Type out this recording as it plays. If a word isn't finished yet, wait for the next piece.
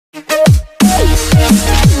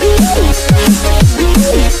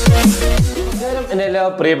എൻ്റെ എല്ലാ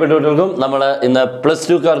പ്രിയപ്പെട്ടവർക്കും നമ്മൾ ഇന്ന് പ്ലസ്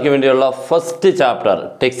ടുക്കാർക്ക് വേണ്ടിയുള്ള ഫസ്റ്റ് ചാപ്റ്റർ,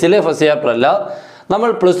 ടെക്സ്റ്റിലെ ഫസ്റ്റ് ചാപ്റ്റർ അല്ല, നമ്മൾ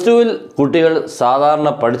പ്ലസ് ടുവിൽ കുട്ടികൾ സാധാരണ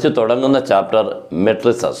പഠിച്ചു തുടങ്ങുന്ന ചാപ്റ്റർ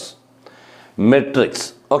മെട്രിക്സ്.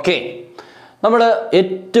 ഓക്കെ, നമ്മൾ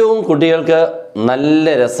ഏറ്റവും കുട്ടികൾക്ക്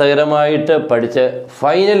നല്ല രസകരമായിട്ട് പഠിച്ച്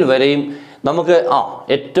ഫൈനൽ വരെയും നമുക്ക്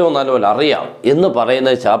ഏറ്റവും നല്ലപോലെ അറിയാം എന്ന്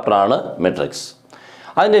പറയുന്ന ചാപ്റ്ററാണ് മെട്രിക്സ്.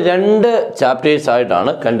 അതിൻ്റെ രണ്ട്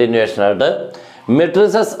ചാപ്റ്റേഴ്സായിട്ടാണ് കണ്ടിന്യൂവേഷനായിട്ട്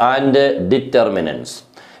matrices and determinants.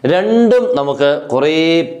 രണ്ടും നമുക്ക് കുറേ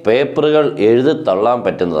പേപ്പറുകൾ എഴുതി തള്ളാൻ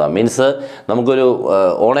പറ്റുന്നതാണ്. മീൻസ് നമുക്കൊരു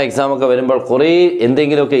ഓണ എക്സാമൊക്കെ വരുമ്പോൾ കുറേ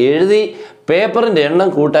എന്തെങ്കിലുമൊക്കെ എഴുതി പേപ്പറിൻ്റെ എണ്ണം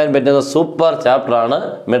കൂട്ടാൻ പറ്റുന്ന സൂപ്പർ ചാപ്റ്ററാണ്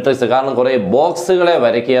മെട്രിക്സ്. കാരണം കുറേ ബോക്സുകളെ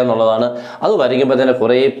വരയ്ക്കുക എന്നുള്ളതാണ്. അത് വരയ്ക്കുമ്പോൾ തന്നെ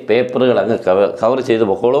കുറേ പേപ്പറുകൾ അങ്ങ് കവർ ചെയ്ത്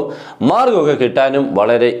പൊക്കോളും. മാർക്കൊക്കെ കിട്ടാനും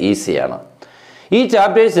വളരെ ഈസിയാണ്. ഈ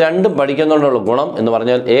ചാപ്റ്റേഴ്സ് രണ്ടും പഠിക്കുന്നതുകൊണ്ടുള്ള ഗുണം എന്ന്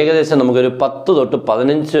പറഞ്ഞാൽ ഏകദേശം നമുക്കൊരു 10 തൊട്ട്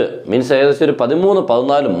 15 മീൻസ് ഏകദേശം ഒരു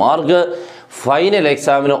 13-14 മാർക്ക് ഫൈനൽ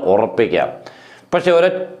എക്സാമിന് ഉറപ്പിക്കാം. പക്ഷേ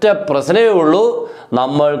ഒരൊറ്റ പ്രശ്നമേ ഉള്ളൂ,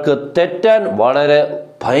 നമ്മൾക്ക് തെറ്റാൻ വളരെ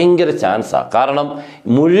ഭയങ്കര ചാൻസാണ്. കാരണം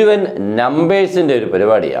മുഴുവൻ നമ്പേഴ്സിൻ്റെ ഒരു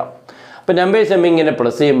പരിപാടിയാണ്. അപ്പോൾ നമ്പേഴ്സ് നമ്മൾ ഇങ്ങനെ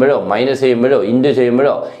പ്ലസ് ചെയ്യുമ്പോഴോ മൈനസ് ചെയ്യുമ്പോഴോ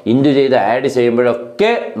ഇൻറ്റു ചെയ്ത് ആഡ് ചെയ്യുമ്പോഴോ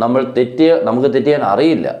ഒക്കെ നമുക്ക് തെറ്റിയാൻ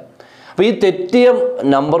അറിയില്ല. അപ്പോൾ ഈ തെറ്റിയ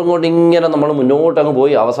നമ്പറും കൊണ്ട് ഇങ്ങനെ നമ്മൾ മുന്നോട്ടങ്ങ്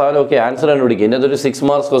പോയി അവസാനമൊക്കെ ആൻസർ കണ്ടുപിടിക്കും. ഇതിൻ്റെ അതൊരു 6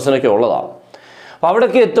 മാർക്സ് ക്വസ്റ്റ്യനൊക്കെ ഉള്ളതാണ്. അപ്പോൾ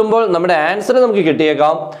അവിടേക്ക് എത്തുമ്പോൾ നമ്മുടെ ആൻസർ നമുക്ക്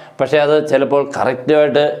കിട്ടിയേക്കാം, പക്ഷേ അത് ചിലപ്പോൾ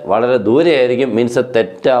കറക്റ്റായിട്ട് വളരെ ദൂരെയായിരിക്കും. മീൻസ്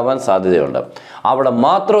തെറ്റാവാൻ സാധ്യതയുണ്ട്. അവിടെ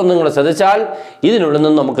മാത്രം നിങ്ങൾ ശ്രദ്ധിച്ചാൽ ഇതിനുള്ളിൽ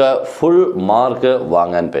നിന്ന് നമുക്ക് ഫുൾ മാർക്ക്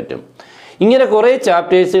വാങ്ങാൻ പറ്റും. ഇങ്ങനെ കുറേ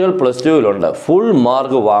ചാപ്റ്റേഴ്സുകൾ പ്ലസ് ടുവിലുണ്ട് ഫുൾ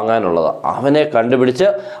മാർക്ക് വാങ്ങാനുള്ളത്. അവനെ കണ്ടുപിടിച്ച്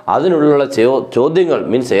അതിനുള്ള ചോദ്യങ്ങൾ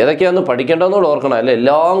മീൻസ് ഏതൊക്കെയാണെന്ന് പഠിക്കേണ്ടതെന്നോട് ഓർക്കണം. അല്ല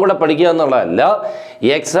എല്ലാം കൂടെ പഠിക്കുക എന്നുള്ളതല്ല,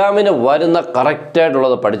 എക്സാമിന് വരുന്ന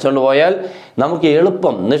കറക്റ്റായിട്ടുള്ളത് പഠിച്ചുകൊണ്ട് പോയാൽ നമുക്ക്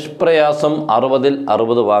എളുപ്പം നിഷ്പ്രയാസം 60-ൽ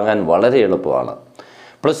 60 വാങ്ങാൻ വളരെ എളുപ്പമാണ്.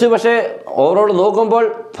 പ്ലസ് ടു പക്ഷേ ഓവറോൾ നോക്കുമ്പോൾ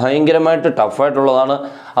ഭയങ്കരമായിട്ട് ടഫായിട്ടുള്ളതാണ്.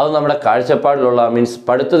 അത് നമ്മുടെ കാഴ്ചപ്പാടിലുള്ള മീൻസ്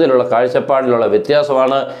പഠിത്തത്തിലുള്ള കാഴ്ചപ്പാടിലുള്ള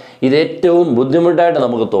വ്യത്യാസമാണ് ഇത് ഏറ്റവും ബുദ്ധിമുട്ടായിട്ട്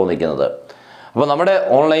നമുക്ക് തോന്നിക്കുന്നത്. അപ്പോൾ നമ്മുടെ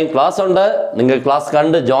ഓൺലൈൻ ക്ലാസ് ഉണ്ട്, നിങ്ങൾക്ക് ക്ലാസ്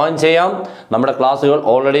കണ്ട് ജോയിൻ ചെയ്യാം. നമ്മുടെ ക്ലാസ്സുകൾ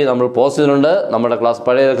ഓൾറെഡി നമ്മൾ പോസ്റ്റ് ചെയ്തിട്ടുണ്ട്. നമ്മുടെ ക്ലാസ്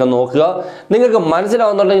പഴയതൊക്കെ നോക്കുക. നിങ്ങൾക്ക്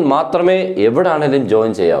മനസ്സിലാവുന്നുണ്ടെങ്കിൽ മാത്രമേ എവിടെയാണെങ്കിലും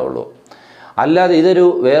ജോയിൻ ചെയ്യാവുള്ളൂ. അല്ലാതെ ഇതൊരു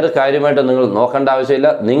വേറെ കാര്യമായിട്ട് നിങ്ങൾ നോക്കേണ്ട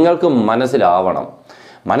ആവശ്യമില്ല. നിങ്ങൾക്ക്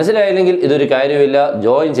മനസ്സിലായില്ലെങ്കിൽ ഇതൊരു കാര്യമില്ല,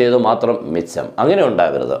 ജോയിൻ ചെയ്ത് മാത്രം മിച്ചം, അങ്ങനെ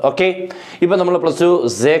ഉണ്ടാകരുത്. ഓക്കെ, ഇപ്പം നമ്മൾ plus two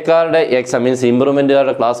സേക്കാരുടെ exam means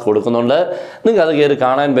ഇമ്പ്രൂവ്മെൻറ്റുകാരുടെ class കൊടുക്കുന്നുണ്ട്. നിങ്ങൾക്ക് അത് കയറി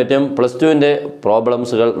കാണാൻ പറ്റും. പ്ലസ് ടുവിൻ്റെ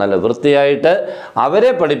പ്രോബ്ലംസുകൾ നല്ല വൃത്തിയായിട്ട്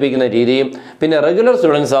അവരെ പഠിപ്പിക്കുന്ന രീതിയും പിന്നെ റെഗുലർ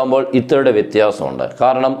സ്റ്റുഡൻസ് ആകുമ്പോൾ ഇത്രയുടെ വ്യത്യാസമുണ്ട്.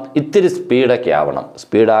 കാരണം ഇത്തിരി സ്പീഡൊക്കെ ആവണം,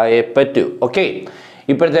 സ്പീഡായേ പറ്റൂ. ഓക്കെ,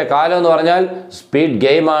 ഇപ്പോഴത്തെ കാലം എന്ന് പറഞ്ഞാൽ സ്പീഡ്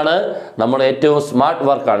ഗെയിമാണ്. നമ്മൾ ഏറ്റവും സ്മാർട്ട്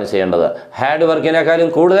വർക്കാണ് ചെയ്യേണ്ടത്. ഹാർഡ് വർക്കിനേക്കാളും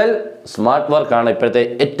കൂടുതൽ സ്മാർട്ട് വർക്കാണ് ഇപ്പോഴത്തെ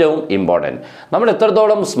ഏറ്റവും ഇമ്പോർട്ടൻറ്റ്. നമ്മൾ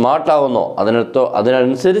എത്രത്തോളം സ്മാർട്ടാവുന്നോ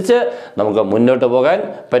അതിനനുസരിച്ച് നമുക്ക് മുന്നോട്ട് പോകാൻ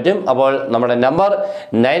പറ്റും. അപ്പോൾ നമ്മുടെ നമ്പർ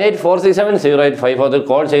 9846708540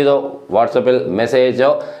 കോൾ ചെയ്തോ വാട്സപ്പിൽ മെസ്സേജ് അയച്ചോ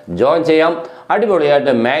ജോയിൻ ചെയ്യാം.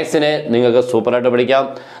 അടിപൊളിയായിട്ട് മാത്സിനെ നിങ്ങൾക്ക് സൂപ്പറായിട്ട് പഠിക്കാം.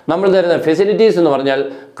 നമ്മൾ തരുന്ന ഫെസിലിറ്റീസ് എന്ന് പറഞ്ഞാൽ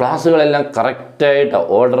ക്ലാസ്സുകളെല്ലാം കറക്റ്റായിട്ട്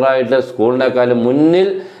ഓർഡറായിട്ട് സ്കൂളിനേക്കാളും മുന്നിൽ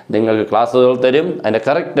നിങ്ങൾക്ക് ക്ലാസ്സുകൾ തരും. അതിൻ്റെ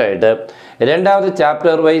കറക്റ്റായിട്ട് രണ്ടാമത്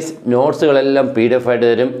ചാപ്റ്റർ വൈസ് നോട്ട്സുകളെല്ലാം PDF ആയിട്ട്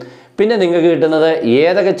തരും. പിന്നെ നിങ്ങൾക്ക് കിട്ടുന്നത്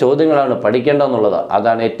ഏതൊക്കെ ചോദ്യങ്ങളാണ് പഠിക്കേണ്ടതെന്നുള്ളത്,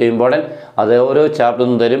 അതാണ് ഏറ്റവും ഇമ്പോർട്ടൻറ്റ്. അത് ഓരോ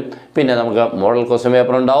ചാപ്റ്ററിനും തരും. പിന്നെ നമുക്ക് മോഡൽ ക്വസ്റ്റ്യൻ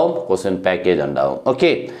പേപ്പർ ഉണ്ടാവും, ക്വസ്റ്റ്യൻ പാക്കേജ് ഉണ്ടാവും.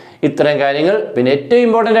 ഓക്കെ, ഇത്രയും കാര്യങ്ങൾ. പിന്നെ ഏറ്റവും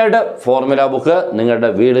ഇമ്പോർട്ടൻ്റ് ആയിട്ട് ഫോർമുല ബുക്ക് നിങ്ങളുടെ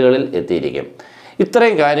വീടുകളിൽ എത്തിയിരിക്കും.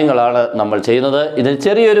 ഇത്രയും കാര്യങ്ങളാണ് നമ്മൾ ചെയ്യുന്നത്. ഇതിൽ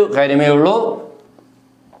ചെറിയൊരു കാര്യമേ ഉള്ളൂ,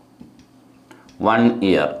 1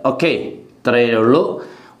 ഇയർ. ഓക്കെ, ഇത്രയേ ഉള്ളൂ.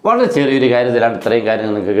 വളരെ ചെറിയൊരു കാര്യത്തിലാണ് ഇത്രയും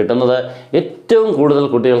കാര്യങ്ങൾ നിങ്ങൾക്ക് കിട്ടുന്നത്. ഏറ്റവും കൂടുതൽ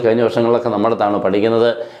കുട്ടികൾ കഴിഞ്ഞ വർഷങ്ങളിലൊക്കെ നമ്മുടെ താണ് പഠിക്കുന്നത്.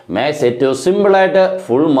 മാത്സ് ഏറ്റവും സിമ്പിളായിട്ട്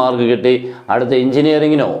ഫുൾ മാർക്ക് കിട്ടി അടുത്ത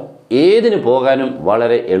എഞ്ചിനീയറിങ്ങിനോ ഏതിന് പോകാനും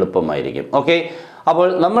വളരെ എളുപ്പമായിരിക്കും. ഓക്കെ, അപ്പോൾ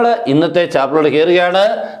നമ്മൾ ഇന്നത്തെ ചാപ്റ്ററിലോട്ട് കയറുകയാണ്.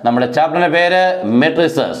 നമ്മുടെ ചാപ്റ്ററിൻ്റെ പേര്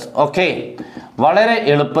മെട്രിസസ്. ഓക്കെ, വളരെ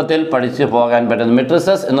എളുപ്പത്തിൽ പഠിച്ചു പോകാൻ പറ്റുന്ന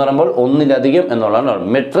മെട്രിസസ് എന്ന് പറയുമ്പോൾ ഒന്നിലധികം എന്നുള്ളതാണ്.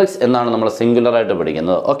 മെട്രിക്സ് എന്നാണ് നമ്മൾ സിംഗുലറായിട്ട്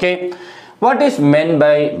പഠിക്കുന്നത്. Okay, what is men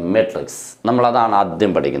by matrix? നമ്മളതാണ്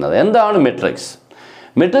ആദ്യം പഠിക്കുന്നത്. എന്താണ് matrix?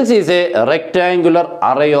 Matrix is A rectangular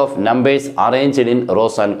array of numbers arranged in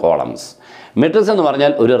rose and columns. Matrix എന്ന്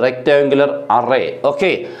പറഞ്ഞാൽ ഒരു rectangular array.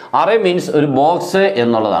 Okay, array means ഒരു ബോക്സ്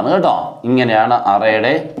എന്നുള്ളതാണ് കേട്ടോ. ഇങ്ങനെയാണ്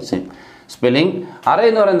അറേയുടെ സ്പെല്ലിംഗ്. അറേ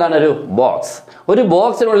എന്ന് പറയുന്നത് എന്താണ്? ഒരു ബോക്സ്. ഒരു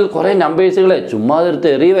ബോക്സിനുള്ളിൽ കുറേ നമ്പേഴ്സുകളെ ചുമ്മാ എടുത്ത്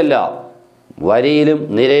എറിയുമല്ല, വരിയിലും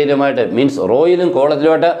നിരയിലുമായിട്ട് മീൻസ് റോയിലും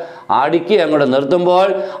കോളത്തിലുമായിട്ട് അടുക്കി അങ്ങോട്ട് നിർത്തുമ്പോൾ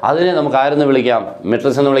അതിനെ നമുക്ക് ആരെന്ന് വിളിക്കാം?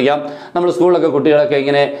 മെട്രിക്സ് എന്ന് വിളിക്കാം. നമ്മൾ സ്കൂളിലൊക്കെ കുട്ടികളൊക്കെ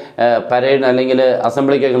ഇങ്ങനെ പരേഡിന് അല്ലെങ്കിൽ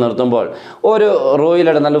അസംബ്ലിക്കൊക്കെ നിർത്തുമ്പോൾ ഒരു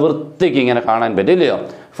റോയിലായിട്ട് നല്ല വൃത്തിക്ക് ഇങ്ങനെ കാണാൻ പറ്റും, ഇല്ലയോ?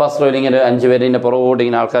 ഫസ്റ്റ് റോയിൽ ഇങ്ങനെ 5 പേര് ഇതിൻ്റെ പുറകോട്ട്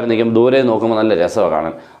ഇങ്ങനെ ആൾക്കാർ നിൽക്കും, ദൂരെ നോക്കുമ്പോൾ നല്ല രസമാണ്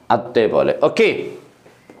കാണാൻ. അതേപോലെ. ഓക്കെ,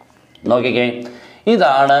 നോക്കിക്കേ,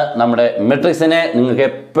 ഇതാണ് നമ്മുടെ മെട്രിക്സിനെ നിങ്ങൾക്ക്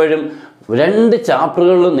എപ്പോഴും 2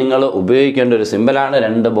 ചാപ്റ്ററുകളിലും നിങ്ങൾ ഉപയോഗിക്കേണ്ട ഒരു സിമ്പിളാണ്.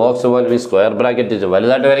 2 ബോക്സ് പോലെ സ്ക്വയർ ബ്രാക്കറ്റ്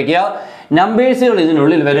വലുതായിട്ട് വരയ്ക്കുക. നമ്പേഴ്സുകൾ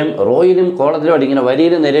ഇതിനുള്ളിൽ വരും, റോയിലും കോളത്തിലും ഇങ്ങനെ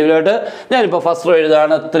വരിയിലും നിലവിലോട്ട്. ഞാനിപ്പോൾ ഫസ്റ്റ് റോ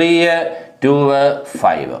എഴുതാണ് 3 2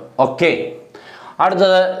 5. ഓക്കെ,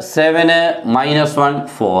 അടുത്തത് 7 -1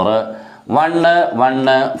 4 1 1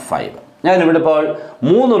 5. ഞാനിവിടെ ഇപ്പോൾ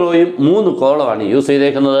 3 റോയും 3 കോളമാണ് യൂസ്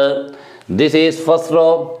ചെയ്തേക്കുന്നത്. This is first row,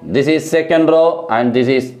 this is second row and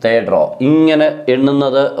this is third row. ഇങ്ങനെ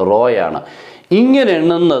എണ്ണുന്നത് റോയാണ്, ഇങ്ങനെ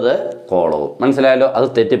എണ്ണുന്നത് കോളവും. മനസ്സിലായല്ലോ? അത്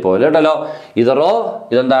തെറ്റിപ്പോയില്ല കേട്ടല്ലോ. ഇത് റോ,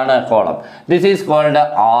 ഇതെന്താണ് column. This is called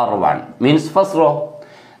R1 means first row.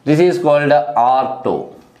 This is called R2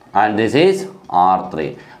 and this is R3.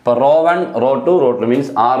 അപ്പോൾ raw 1 raw 2 raw 2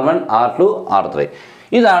 means R1 R2 R3.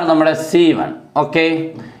 ഇതാണ് നമ്മുടെ C1. ഓക്കെ,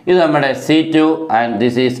 ഇത് നമ്മുടെ C2 ആൻഡ്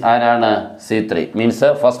ദിസ് ഈസ് ആരാണ് C3 means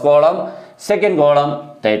first column, second column,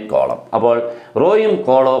 third column. അപ്പോൾ റോയും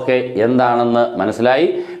കോളവും ഒക്കെ എന്താണെന്ന് മനസ്സിലായി.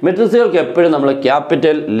 മെട്രിക്സുകൾക്ക് എപ്പോഴും നമ്മൾ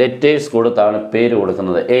ക്യാപിറ്റൽ ലെറ്റേഴ്സ് കൊടുത്താണ് പേര്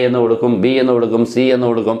കൊടുക്കുന്നത്. എ എന്ന് കൊടുക്കും, ബി എന്ന് കൊടുക്കും, സി എന്ന്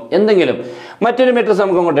കൊടുക്കും. എന്തെങ്കിലും മറ്റൊരു മെട്രിക്സ്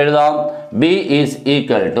നമുക്ക് അങ്ങോട്ട് എഴുതാം. B is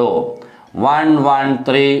equal to 1 1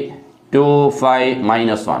 3 2 5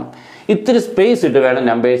 -1. ഇത്തിരി സ്പേസ് ഇട്ട് വേണം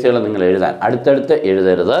നമ്പേഴ്സുകൾ നിങ്ങൾ എഴുതാൻ, അടുത്തടുത്ത്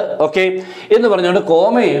എഴുതരുത്. ഓക്കെ എന്ന് പറഞ്ഞുകൊണ്ട്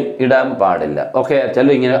കോമയും ഇടാൻ പാടില്ല. ഓക്കെ,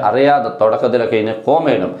 ചില ഇങ്ങനെ അറിയാതെ തുടക്കത്തിലൊക്കെ ഇങ്ങനെ കോമ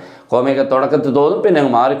ഇടും. കോമയൊക്കെ തുടക്കത്തിൽ തോന്നും, പിന്നെ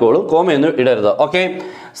അങ്ങ് മാറിക്കോളും. കോമയൊന്നും ഇടരുത്. ഓക്കെ,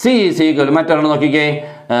 സി ഈസ് ഈക്വൽ മറ്റൊരെണ്ണം നോക്കിക്കേ,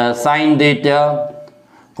 സൈൻ തീറ്റ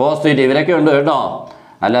കോസ് തീറ്റ. ഇവരൊക്കെ ഉണ്ട് കേട്ടോ,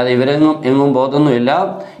 അല്ലാതെ ഇവരെങ്ങും പോത്തൊന്നുമില്ല.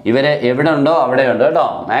 ഇവരെ എവിടെ ഉണ്ടോ അവിടെ ഉണ്ട് കേട്ടോ.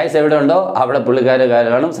 മാത്സ് എവിടെ ഉണ്ടോ അവിടെ പുള്ളിക്കാർ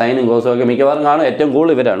കാണും. സൈനും കോസും ഒക്കെ മിക്കവാറും കാണും. ഏറ്റവും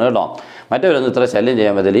കൂടുതൽ ഇവരാണ് കേട്ടോ. മറ്റവരൊന്നും ഇത്ര ശല്യം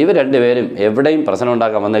ചെയ്യാൻ പറ്റില്ല. ഇവർ 2 പേരും എവിടെയും പ്രശ്നം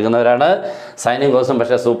ഉണ്ടാക്കാൻ വന്നിരിക്കുന്നവരാണ്. സൈനും കോസും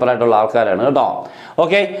പക്ഷേ സൂപ്പറായിട്ടുള്ള ആൾക്കാരാണ് കേട്ടോ.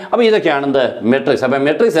 ഓക്കെ, അപ്പോൾ ഇതൊക്കെയാണെന്ത് മെട്രിക്സ്. അപ്പോൾ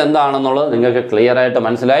മെട്രിക്സ് എന്താണെന്നുള്ളത് നിങ്ങൾക്ക് ക്ലിയർ ആയിട്ട്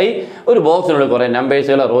മനസ്സിലായി. ഒരു ബോക്സിനുള്ളിൽ കുറേ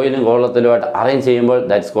നമ്പേഴ്സുകൾ റോയിലും കോളത്തിലുമായിട്ട് അറേഞ്ച് ചെയ്യുമ്പോൾ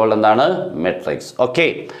ദാറ്റ്സ് കോൾഡ് എന്താണ് മെട്രിക്സ്. ഓക്കെ,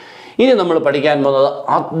 ഇനി നമ്മൾ പഠിക്കാൻ പോകുന്നത്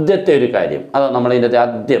ആദ്യത്തെ ഒരു കാര്യം. അത് നമ്മളിതിൻ്റെ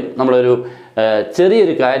ആദ്യം നമ്മളൊരു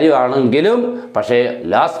ചെറിയൊരു കാര്യമാണെങ്കിലും പക്ഷേ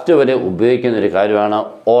ലാസ്റ്റ് വരെ ഉപയോഗിക്കുന്ന ഒരു കാര്യമാണ്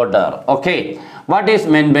order. Okay, what is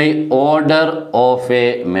മെന്റ് by order of A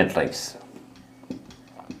matrix?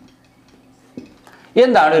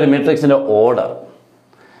 എന്താണ് ഒരു മെട്രിക്സിൻ്റെ ഓർഡർ?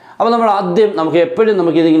 അപ്പോൾ നമ്മൾ ആദ്യം നമുക്ക്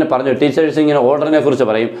ഇതിങ്ങനെ പറഞ്ഞു, ടീച്ചേഴ്സ് ഇങ്ങനെ ഓർഡറിനെ കുറിച്ച്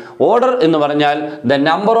പറയും. ഓർഡർ എന്ന് പറഞ്ഞാൽ the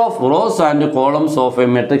number of rows and columns of A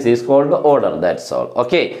matrix is called order. That's all.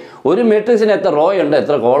 Okay, ഒരു മെട്രിക്സിന് എത്ര റോ ഉണ്ട്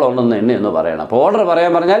എത്ര കോളം ഉണ്ടെന്ന് എന്ന് പറയണം. അപ്പോൾ ഓർഡർ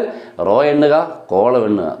പറയാൻ പറഞ്ഞാൽ raw എണ്ണുക, column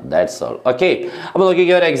എണ്ണുക. That's all. Okay, അപ്പോൾ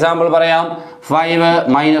നോക്കിക്കുക, ഒരു എക്സാമ്പിൾ പറയാം. 5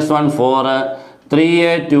 -1 4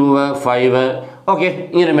 3 2 5. ഓക്കെ,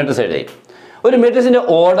 ഇങ്ങനെ മെട്രിക്സ് എഴുതി. ഒരു മെട്രിക്സിൻ്റെ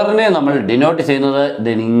ഓർഡറിനെ നമ്മൾ ഡിനോട്ട് ചെയ്യുന്നത്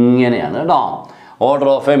ഇതിങ്ങനെയാണ് കേട്ടോ. Order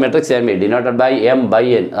of A matrix can be denoted by M by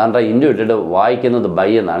N. അതാണ്ട് ഇൻറ്റു ഇട്ടിട്ട് വായിക്കുന്നത് ബൈ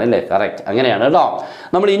എന്നാണ് അല്ലേ? കറക്റ്റ്, അങ്ങനെയാണ് കേട്ടോ.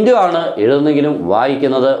 നമ്മൾ ഇൻറ്റു ആണ് എഴുതുന്നെങ്കിലും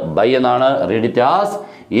വായിക്കുന്നത് ബൈ എന്നാണ്. Read it as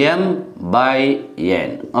M by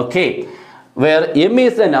N. Okay, where M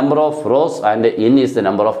is the number of rows and N is the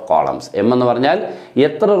number of columns. M എന്ന് പറഞ്ഞാൽ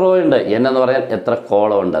എത്ര റോ ഉണ്ട്, N എന്ന് പറഞ്ഞാൽ എത്ര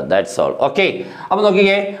കോളം ഉണ്ട്. That's all. ഓക്കെ, അപ്പോൾ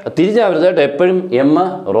നോക്കിക്കേ, തിരിച്ചാവരുത് കേട്ടോ. എപ്പോഴും M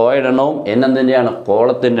റോയുടെ എണ്ണവും N എന്തിൻ്റെയാണ്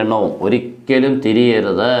കോളത്തിൻ്റെ എണ്ണവും ഒരിക്കലും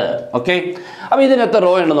തിരിയരുത്. ഓക്കെ, അപ്പോൾ ഇതിന് എത്ര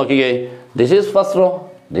റോ ഉണ്ട് നോക്കിക്കേ. This is first row,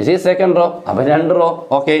 this is second row. അപ്പോൾ 2 റോ.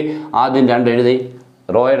 ഓക്കെ, ആദ്യം 2 എഴുതി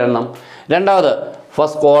റോയുടെ എണ്ണം. രണ്ടാമത്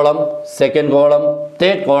first column, second column,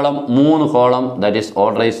 third column, 3 column. That is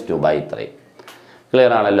order is 2/3.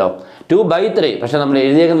 Clear ആണല്ലോ? 2/3. പക്ഷെ നമ്മൾ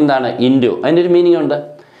എഴുതിയേക്കുന്നത് എന്താണ്? ഇൻറ്റു. അതിൻ്റെ ഒരു മീനിങ് ഉണ്ട്.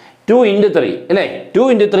 2 × 3 അല്ലേ? 2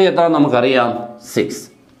 × 3 എത്ര നമുക്കറിയാം? 6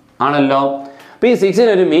 ആണല്ലോ. അപ്പോൾ ഈ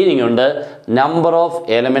 6-ന് ഒരു മീനിങ് ഉണ്ട്. Number of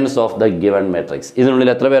elements of the given matrix. ഇതിനുള്ളിൽ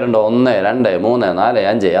എത്ര പേരുണ്ടോ? 1 2 3 4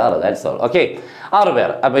 5 6. That's all. ഓക്കെ, 6 പേർ.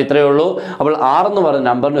 അപ്പോൾ ഇത്രയേ ഉള്ളൂ. അപ്പോൾ 6 എന്ന് പറയുന്ന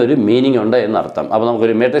നമ്പറിന് ഒരു മീനിങ് ഉണ്ട് എന്നർത്ഥം. അപ്പോൾ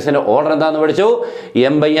നമുക്കൊരു മെട്രിക്സിൻ്റെ ഓർഡർ എന്താണെന്ന് പഠിച്ചു.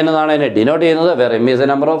 M by N എന്നാണ് അതിനെ ഡിനോട്ട് ചെയ്യുന്നത്. വേറെ M is the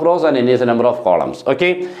number of rows and N is the number of columns. Okay,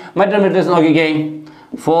 മറ്റൊരു മെട്രിക്സ് നോക്കിക്കേ.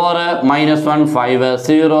 4 -1 5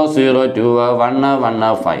 0 0 2 1 1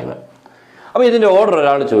 5. അപ്പോൾ ഇതിൻ്റെ ഓർഡർ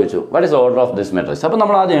ഒരാൾ ചോദിച്ചു, what is order of this matrix? അപ്പോൾ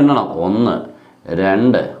നമ്മൾ ആദ്യം എണ്ണണം. 1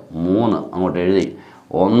 2 3 അങ്ങോട്ട് എഴുതി.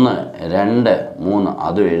 1 2 3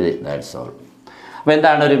 അതും എഴുതി. That's all. അപ്പോൾ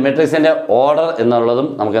എന്താണ് ഒരു മെട്രിക്സിൻ്റെ ഓർഡർ എന്നുള്ളതും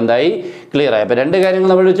നമുക്ക് എന്തായി? ക്ലിയർ ആയി. അപ്പോൾ 2 കാര്യങ്ങൾ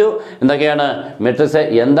നമ്മൾ പഠിച്ചു. എന്തൊക്കെയാണ്? മെട്രിക്സ്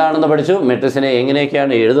എന്താണെന്ന് പഠിച്ചു, മെട്രിക്സിനെ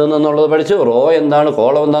എങ്ങനെയൊക്കെയാണ് എഴുതുന്നത് എന്നുള്ളത് പഠിച്ചു, റോ എന്താണ്,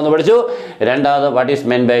 കോളം എന്താണെന്ന് പഠിച്ചു. രണ്ടാമത് what is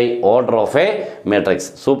men by order of A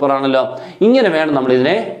matrix. Super ആണല്ലോ. ഇങ്ങനെ വേണം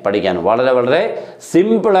നമ്മളിതിനെ പഠിക്കാൻ. വളരെ വളരെ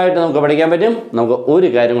സിമ്പിളായിട്ട് നമുക്ക് പഠിക്കാൻ പറ്റും. നമുക്ക് ഒരു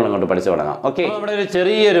കാര്യം കൂടെ അങ്ങോട്ട് പഠിച്ചു തുടങ്ങാം. ഓക്കെ, നമ്മുടെ ഒരു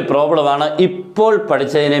ചെറിയൊരു പ്രോബ്ലമാണ് ഇപ്പോൾ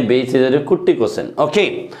പഠിച്ചതിനെ ബേസ് ചെയ്തൊരു കുട്ടി ക്വസ്റ്റ്യൻ. ഓക്കെ,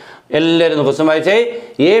 എല്ലാവരും ക്വസ്റ്റ്യൻ വായിച്ചേ.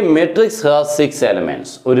 A matrix has 6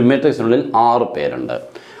 elements. ഒരു മെട്രിക്സിനുള്ളിൽ 6 പേരുണ്ട്.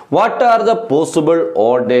 What are the possible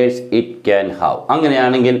orders it can have?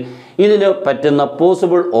 അങ്ങനെയാണെങ്കിൽ ഇതിന് പറ്റുന്ന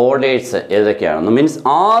പോസിബിൾ ഓർഡേഴ്സ് ഏതൊക്കെയാണെന്ന്, മീൻസ്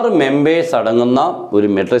 6 മെമ്പേഴ്സ് അടങ്ങുന്ന ഒരു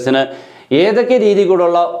മെട്രിക്സിന് ഏതൊക്കെ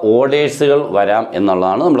രീതിയിലുള്ള ഓർഡേഴ്സുകൾ വരാം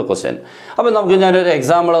എന്നുള്ളതാണ് നമ്മുടെ ക്വസ്റ്റ്യൻ. അപ്പോൾ നമുക്ക് ഞാനൊരു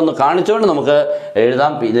എക്സാമ്പിൾ ഒന്ന് കാണിച്ചുകൊണ്ട് നമുക്ക്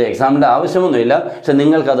എഴുതാം. ഇത് എക്സാമിൻ്റെ ആവശ്യമൊന്നുമില്ല, പക്ഷെ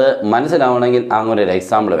നിങ്ങൾക്കത് മനസ്സിലാവണമെങ്കിൽ അങ്ങനെ ഒരു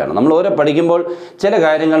എക്സാമ്പിൾ വേണം. നമ്മൾ ഓരോ പഠിക്കുമ്പോൾ ചില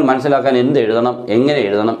കാര്യങ്ങൾ മനസ്സിലാക്കാൻ എന്ത് എഴുതണം, എങ്ങനെ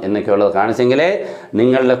എഴുതണം എന്നൊക്കെയുള്ളത് കാണിച്ചെങ്കിലേ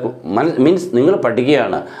നിങ്ങളുടെ മീൻസ് നിങ്ങൾ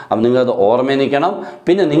പഠിക്കുകയാണ്, അപ്പം നിങ്ങളത് ഓർമ്മയിൽ നിൽക്കണം.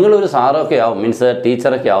 പിന്നെ നിങ്ങളൊരു സാറൊക്കെ ആവും, മീൻസ്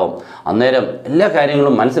ടീച്ചറൊക്കെ ആവും, അന്നേരം എല്ലാ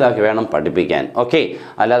കാര്യങ്ങളും മനസ്സിലാക്കി വേണം പഠിപ്പിക്കാൻ. ഓക്കെ,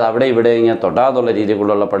 അല്ലാതെ അവിടെ ഇവിടെ ഇങ്ങനെ തൊട്ടാതുള്ള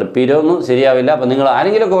രീതിയിലുള്ള പഠിപ്പീരൊന്നും ശരിയാവില്ല. അപ്പോൾ നിങ്ങൾ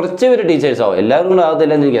ആരെങ്കിലും കുറച്ച് പേര് ടീച്ചേഴ്സ് ആവും, എല്ലാവരും കൂടെ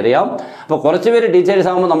ആകത്തില്ലെന്ന് എനിക്കറിയാം. അപ്പോൾ കുറച്ച് പേര് ടീച്ചേഴ്സ്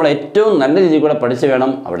ആകുമ്പോൾ നമ്മൾ ഏറ്റവും നല്ല രീതിയിൽ കൂടെ പഠിച്ച്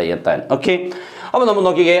വേണം അവിടെ എത്താൻ. ഓക്കെ, അപ്പോൾ നമ്മൾ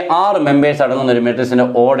നോക്കിക്കേ, 6 മെമ്പേഴ്സ് അടങ്ങുന്ന ഒരു മെട്രിക്സിൻ്റെ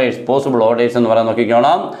ഓർഡേഴ്സ്, പോസിബിൾ ഓർഡേഴ്സ് എന്ന് പറയാൻ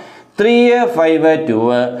നോക്കിക്കോണം. 3 5 2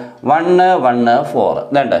 1 1 4.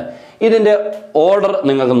 ഇതുണ്ട്, ഇതിൻ്റെ ഓർഡർ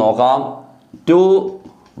നിങ്ങൾക്ക് നോക്കാം.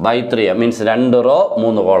 2/3 മീൻസ് 2 റോ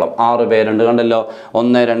 3 കോളം, 6 പേരുണ്ട്, കണ്ടല്ലോ.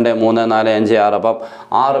 1 2 3 4 5 6. അപ്പം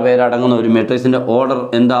 6 പേരടങ്ങുന്ന ഒരു മെട്രിക്സിൻ്റെ ഓർഡർ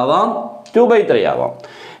എന്താവാം? 2/3 ആവാം.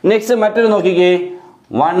 നെക്സ്റ്റ് മറ്റൊരു നോക്കിക്കേ,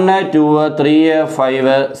 1 2 3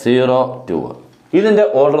 5 0 2. ഇതിൻ്റെ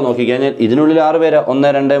ഓർഡർ നോക്കിക്കഴിഞ്ഞാൽ ഇതിനുള്ളിൽ 6 പേര്, 1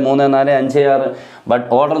 2 3 4 5 6. ബട്ട്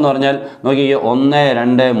ഓർഡർ എന്ന് പറഞ്ഞാൽ നോക്കിക്കേ, 1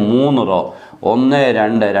 2 3 റോ, 1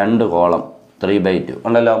 2 2 കോളം, 3/2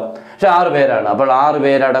 ഉണ്ടല്ലോ. പക്ഷെ 6 പേരാണ്. അപ്പോൾ 6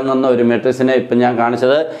 പേരടങ്ങുന്ന ഒരു മെട്രിക്സിനെ ഇപ്പം ഞാൻ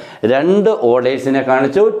കാണിച്ചത് 2 ഓർഡേഴ്സിനെ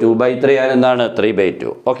കാണിച്ചു. 2/3 ആണ്, എന്താണ്? 3/2.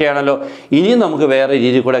 ഓക്കെ ആണല്ലോ. ഇനി നമുക്ക് വേറെ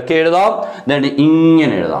രീതിയിൽ കൂടെ ഒക്കെ എഴുതാം. then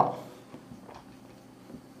ഇങ്ങനെ എഴുതാം.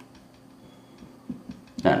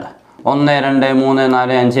 1 2 3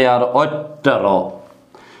 4 5 6 ഒറ്റ റോ.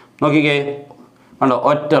 നോക്കിക്കേ, കണ്ടോ,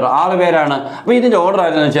 ഒറ്റ റോ, 6 പേരാണ്. അപ്പോൾ ഇതിൻ്റെ ഓർഡർ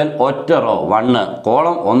ആയിരുന്നു വെച്ചാൽ ഒറ്റ റോ 1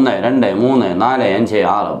 കോളം 1 2 3 4 5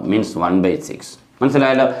 6 മീൻസ് 1/6.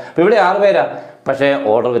 മനസ്സിലായല്ലോ. അപ്പോൾ ഇവിടെ 6 പേരാ, പക്ഷേ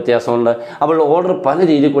ഓർഡർ വ്യത്യാസമുണ്ട്. അപ്പോൾ ഓർഡർ പല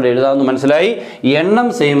രീതിയിൽ കൂടെ എഴുതാമെന്ന് മനസ്സിലായി. എണ്ണം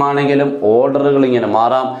സെയിം ആണെങ്കിലും ഓർഡറുകൾ ഇങ്ങനെ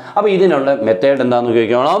മാറാം. അപ്പോൾ ഇതിനുള്ള മെത്തേഡ് എന്താണെന്ന്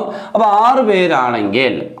ചോദിക്കണം. അപ്പോൾ 6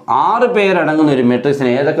 പേരാണെങ്കിൽ 6 പേരടങ്ങുന്ന ഒരു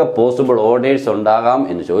മെട്രിക്സിന് ഏതൊക്കെ പോസിബിൾ ഓർഡേഴ്സ് ഉണ്ടാകാം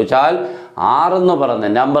എന്ന് ചോദിച്ചാൽ 6 എന്ന്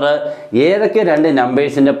പറയുന്ന നമ്പർ ഏതൊക്കെ 2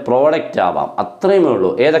 നമ്പേഴ്സിൻ്റെ പ്രോഡക്റ്റ് ആവാം, അത്രയുമേ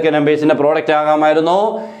ഉള്ളൂ. ഏതൊക്കെ നമ്പേഴ്സിൻ്റെ പ്രോഡക്റ്റ് ആകാമായിരുന്നു?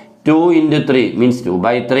 2 × 3 മീൻസ്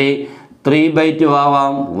 2/3, 3/2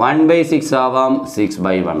 ആവാം, 1/6 ആവാം,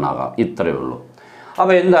 6/1 ആവാം. ഇത്രയേ ഉള്ളൂ.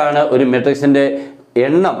 അപ്പോൾ എന്താണ് ഒരു മെട്രിക്സിൻ്റെ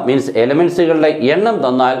എണ്ണം, മീൻസ് എലമെൻസുകളുടെ എണ്ണം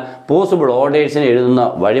തന്നാൽ പോസിബിൾ ഓർഡേഴ്സിന് എഴുതുന്ന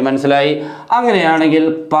വഴി മനസ്സിലായി. അങ്ങനെയാണെങ്കിൽ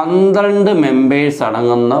 12 മെമ്പേഴ്സ്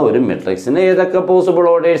അടങ്ങുന്ന ഒരു മെട്രിക്സിന് ഏതൊക്കെ പോസിബിൾ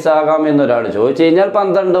ഓർഡേഴ്സ് ആകാം എന്നൊരാൾ ചോദിച്ചു കഴിഞ്ഞാൽ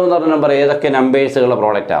 12 എന്ന് പറഞ്ഞ നമ്പർ ഏതൊക്കെ നമ്പേഴ്സുകളുടെ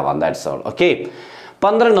പ്രോഡക്റ്റ് ആവാം. That's all. ഓക്കെ,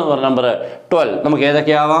 12 എന്ന് പറഞ്ഞ നമ്പർ 12 നമുക്ക്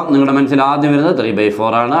ഏതൊക്കെയാവാം? നിങ്ങളുടെ മനസ്സിൽ ആദ്യം വരുന്നത്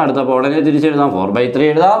 3/4 ആണ്. അടുത്തപ്പോൾ ഉടനെ തിരിച്ചെഴുതാം,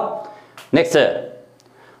 4/3 എഴുതാം. നെക്സ്റ്റ്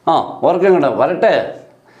ഓർക്കും കേട്ടോ, വരട്ടെ,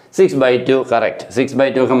 6/2. കറക്റ്റ്,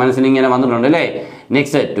 6/2 ഒക്കെ മനസ്സിൽ ഇങ്ങനെ വന്നിട്ടുണ്ട് അല്ലേ.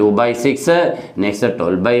 Next 2/6, next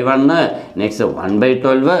 12/1, next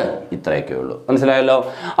 1/12. ഇത്രയൊക്കെ ഉള്ളൂ. മനസ്സിലായല്ലോ.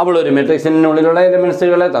 അപ്പോൾ ഒരു മെട്രിക്സിനുള്ളിലുള്ള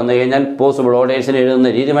എലിമെൻസുകളെ തന്നു കഴിഞ്ഞാൽ പോസിബിൾ ഓർഡേഴ്സിന്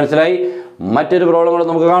എഴുതുന്ന രീതി മനസ്സിലായി. മറ്റൊരു പ്രോബ്ലം കൂടെ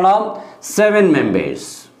നമുക്ക് കാണാം. 7 മെമ്പേഴ്സ്,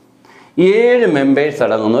 7 മെമ്പേഴ്സ്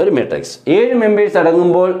അടങ്ങുന്ന ഒരു മെട്രിക്സ്. 7 മെമ്പേഴ്സ്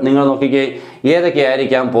അടങ്ങുമ്പോൾ നിങ്ങൾ നോക്കിക്കേ,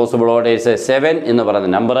 ഏതൊക്കെയായിരിക്കാം പോസിബിൾ ഓർഡേഴ്സ്? 7 എന്ന് പറയുന്ന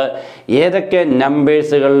നമ്പർ ഏതൊക്കെ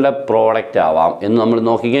നമ്പേഴ്സുകളുടെ പ്രോഡക്റ്റ് ആവാം എന്ന് നമ്മൾ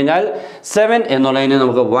നോക്കിക്കഴിഞ്ഞാൽ 7 എന്നുള്ളതിന്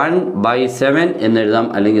നമുക്ക് 1/7 എന്ന് എഴുതാം,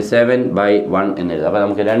 അല്ലെങ്കിൽ 7/1 എന്ന് എഴുതാം. അപ്പോൾ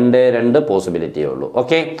നമുക്ക് 2 പോസിബിലിറ്റിയേ ഉള്ളൂ.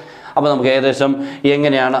 ഓക്കെ, അപ്പോൾ നമുക്ക് ഏകദേശം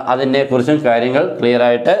എങ്ങനെയാണ് അതിനെക്കുറിച്ചും കാര്യങ്ങൾ ക്ലിയർ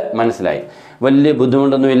ആയിട്ട് മനസ്സിലായി. വലിയ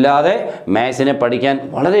ബുദ്ധിമുട്ടൊന്നും ഇല്ലാതെ മാത്സിനെ പഠിക്കാൻ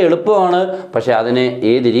വളരെ എളുപ്പമാണ്. പക്ഷേ അതിനെ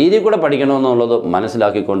ഏത് രീതിയിൽ കൂടെ പഠിക്കണമെന്നുള്ളത്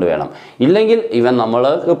മനസ്സിലാക്കിക്കൊണ്ട് വേണം, ഇല്ലെങ്കിൽ ഇവൻ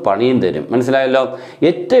നമ്മൾക്ക് പണിയും തരും. മനസ്സിലായല്ലോ.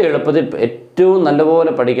 ഏറ്റവും എളുപ്പത്തിൽ ഏറ്റവും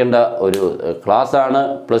നല്ലപോലെ പഠിക്കേണ്ട ഒരു ക്ലാസ്സാണ്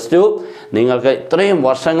 +2. നിങ്ങൾക്ക് ഇത്രയും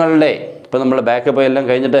വർഷങ്ങളുടെ ഇപ്പോൾ നമ്മൾ ബാക്കപ്പ് എല്ലാം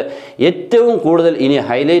കഴിഞ്ഞിട്ട് ഏറ്റവും കൂടുതൽ ഇനി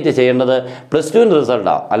ഹൈലൈറ്റ് ചെയ്യേണ്ടത് +2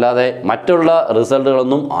 റിസൾട്ടാണ്. അല്ലാതെ മറ്റുള്ള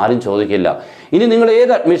റിസൾട്ടുകളൊന്നും ആരും ചോദിക്കില്ല. ഇനി നിങ്ങൾ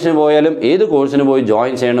ഏത് അഡ്മിഷന് പോയാലും ഏത് കോഴ്സിന് പോയി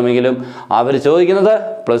ജോയിൻ ചെയ്യണമെങ്കിലും അവർ ചോദിക്കുന്നത്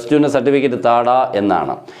 +2 സർട്ടിഫിക്കറ്റ് താടാ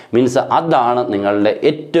എന്നാണ്. മീൻസ് അതാണ് നിങ്ങളുടെ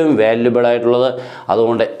ഏറ്റവും വാല്യുബിൾ ആയിട്ടുള്ളത്.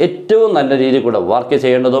 അതുകൊണ്ട് ഏറ്റവും നല്ല രീതിയിൽ കൂടെ വർക്ക്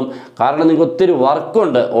ചെയ്യേണ്ടതും, കാരണം നിങ്ങൾക്ക് ഒത്തിരി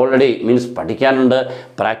വർക്കുണ്ട് ഓൾറെഡി, മീൻസ് പഠിക്കാനുണ്ട്,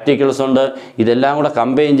 പ്രാക്ടിക്കൽസ് ഉണ്ട്. ഇതെല്ലാം കൂടെ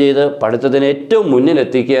കമ്പൈൻ ചെയ്ത് പഠിത്തത്തിന് ഏറ്റവും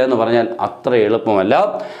മുന്നിലെത്തിക്കുക എന്ന് പറഞ്ഞാൽ അത്ര എളുപ്പമല്ല.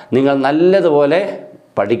 നിങ്ങൾ നല്ലതുപോലെ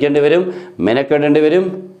പഠിക്കേണ്ടി വരും, മെനക്കെടേണ്ടി വരും.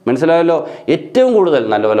 മനസ്സിലായല്ലോ. ഏറ്റവും കൂടുതൽ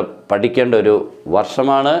നല്ലപോലെ പഠിക്കേണ്ട ഒരു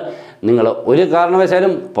വർഷമാണ്. നിങ്ങൾ ഒരു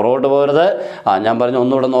കാരണവശാലും പുറകോട്ട് പോകരുത്. ഞാൻ പറഞ്ഞു,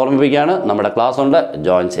 ഒന്നുകൂടെ ഒന്ന് ഓർമ്മിപ്പിക്കുകയാണ്, നമ്മുടെ ക്ലാസ് ഉണ്ട്,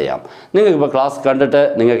 ജോയിൻ ചെയ്യാം. നിങ്ങൾക്കിപ്പോൾ ക്ലാസ് കണ്ടിട്ട്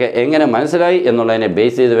നിങ്ങൾക്ക് എങ്ങനെ മനസ്സിലായി എന്നുള്ളതിനെ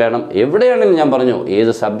ബേസ് ചെയ്ത് വേണം എവിടെയാണെങ്കിലും, ഞാൻ പറഞ്ഞു,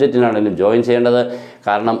 ഏത് സബ്ജക്റ്റിനാണെങ്കിലും ജോയിൻ ചെയ്യേണ്ടത്.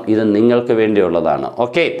 കാരണം ഇത് നിങ്ങൾക്ക് വേണ്ടിയുള്ളതാണ്.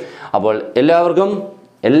 ഓക്കെ, അപ്പോൾ എല്ലാവർക്കും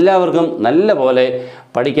എല്ലാവർക്കും നല്ല പോലെ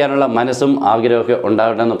പഠിക്കാനുള്ള മനസ്സും ആഗ്രഹമൊക്കെ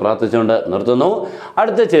ഉണ്ടാകട്ടെ എന്ന് പ്രാർത്ഥിച്ചുകൊണ്ട് നിർത്തുന്നു.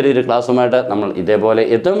 അടുത്ത ചെറിയൊരു ക്ലാസ്സുമായിട്ട് നമ്മൾ ഇതേപോലെ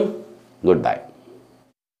എത്തും. Good bye.